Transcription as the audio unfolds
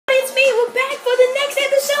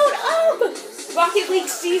league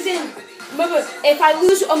season. Remember, if I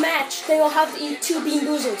lose a match, then I'll have to eat 2 Bean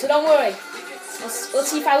Boozled, so don't worry. Let's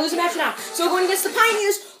see if I lose a match or not. So we're going against the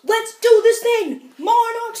Pioneers. Let's do this thing.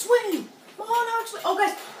 Monarchs win. Monarchs win. Oh,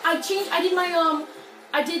 guys, I did my,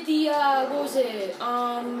 I did the, what was it?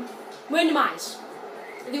 Randomize.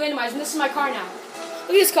 I did randomize, and this is my car now.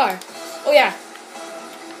 Look at this car. Oh, yeah.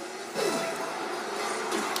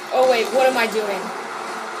 Oh, wait, what am I doing?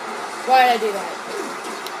 Why did I do that?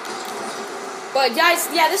 But, guys,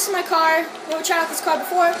 yeah, this is my car. Never tried out this car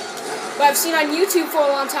before. But I've seen on YouTube for a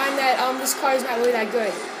long time that this car is not really that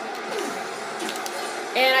good.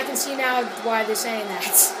 And I can see now why they're saying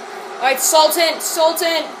that. Alright,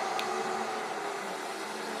 Sultan!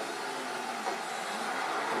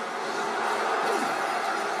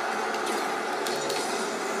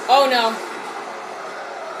 Oh no.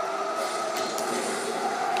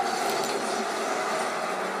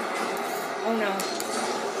 Oh no.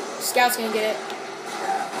 Scout's gonna get it.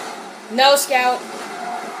 No, Scout.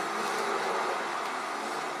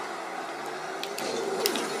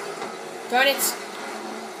 Darn it.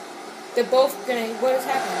 They're both gonna... What is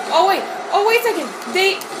happening? Oh, wait a second.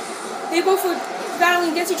 They both were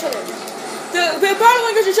battling against each other. They're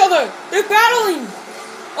battling against each other. They're battling.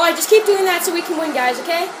 Alright, just keep doing that so we can win, guys,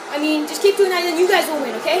 okay? I mean, just keep doing that and you guys will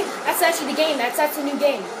win, okay? That's actually the game. That's the new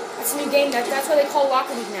game. That's the new game. That's what they call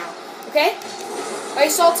Rocket League now. Okay? Are you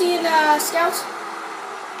Salty and Scout?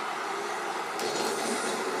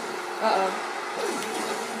 Uh-oh.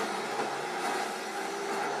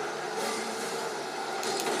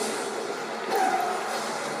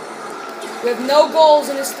 We have no goals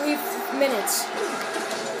in this 3 minutes.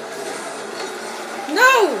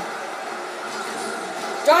 No!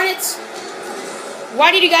 Darn it!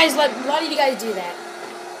 Why did you guys do that?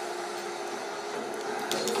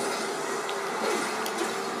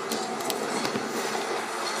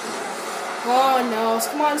 Oh no!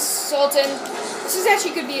 Come on, Sultan. This is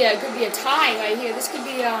actually could be a tie right here. This could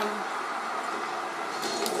be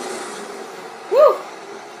Woo!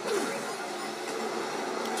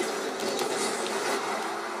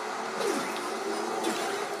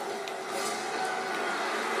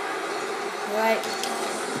 Alright.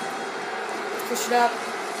 Push it up.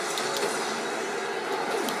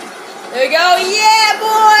 There we go. Yeah,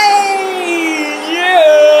 boys!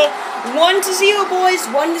 Yeah! 1-0, boys.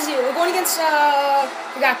 1-0. We're going against,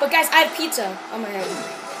 forgot. But, guys, I have pizza on my head.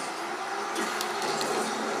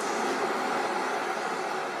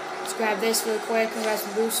 Let's grab this real quick and grab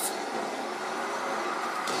some boost.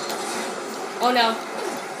 Oh, no.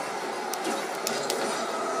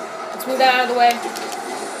 Let's move that out of the way.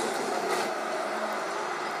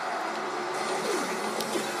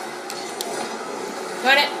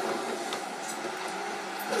 Got it.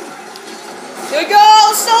 There we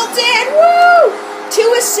go, Sultan! Woo!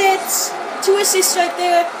 2 assists. 2 assists right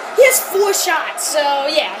there. He has 4 shots, so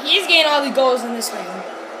yeah, he's getting all the goals in this game.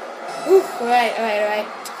 Ooh, alright.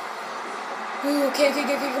 Ooh, okay,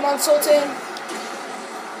 come on, Sultan.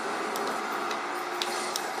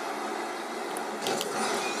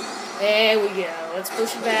 There we go. Let's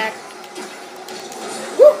push it back.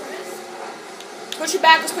 Woo! Push it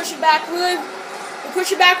back, let's push it back. We'll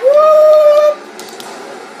push it back. Woo!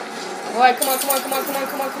 Alright, come on. Come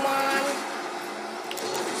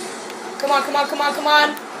on.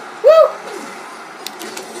 Woo!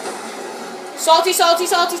 Salty.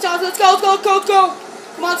 Let's go.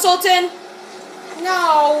 Come on, Sultan.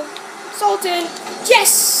 No. Sultan.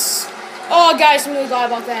 Yes! Oh, guys, I'm really glad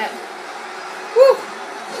about that. Woo!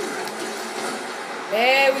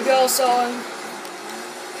 There we go, Sultan.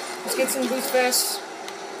 Let's get some boost first.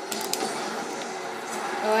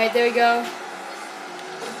 Alright, there we go.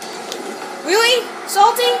 Really?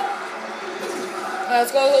 Salty? Alright,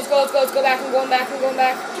 let's go back. I'm going back.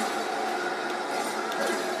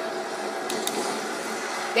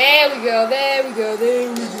 There we go.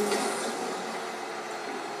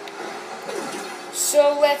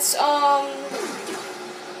 So let's,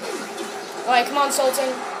 Alright, come on,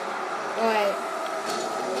 Sultan. Alright.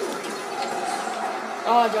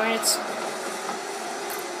 Oh, darn it.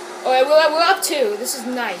 Alright, we're up 2. This is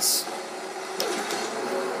nice.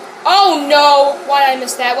 Oh no! Why did I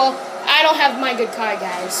miss that? Well, I don't have my good car,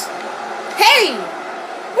 guys. Hey!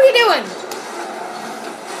 What are you doing?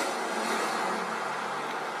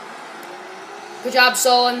 Good job,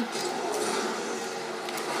 Solon.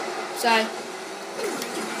 Sorry.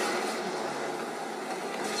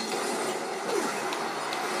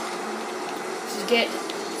 Just get...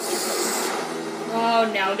 Oh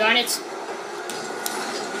no, darn it.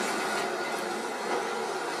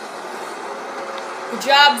 Good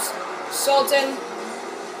job, Sultan.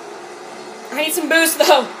 I need some boost,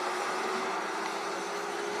 though.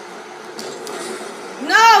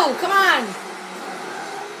 go! Come on!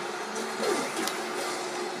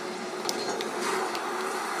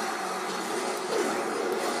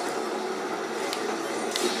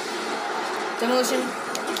 Demolition.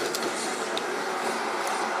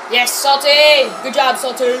 Yes, Salty! Good job,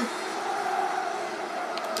 Salty.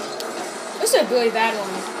 This is a really bad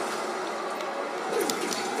one.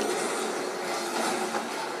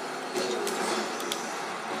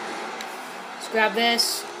 Let's grab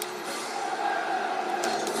this.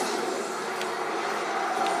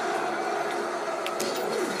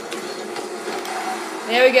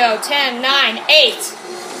 There we go. 10, 9, 8,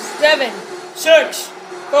 7, 6,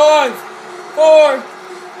 5, 4,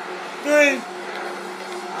 3.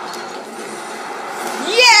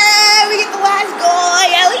 Yeah, we get the last goal.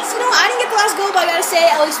 At least, I didn't get the last goal, but I gotta say,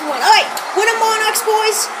 at least we won. Alright, winner Monarchs,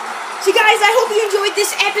 boys. So, guys, I hope you enjoyed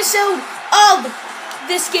this episode of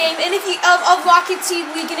this game, and if you of Rocket Seed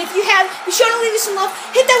League. And if you have, be sure to leave us some love.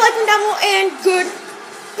 Hit that like button down below, and good.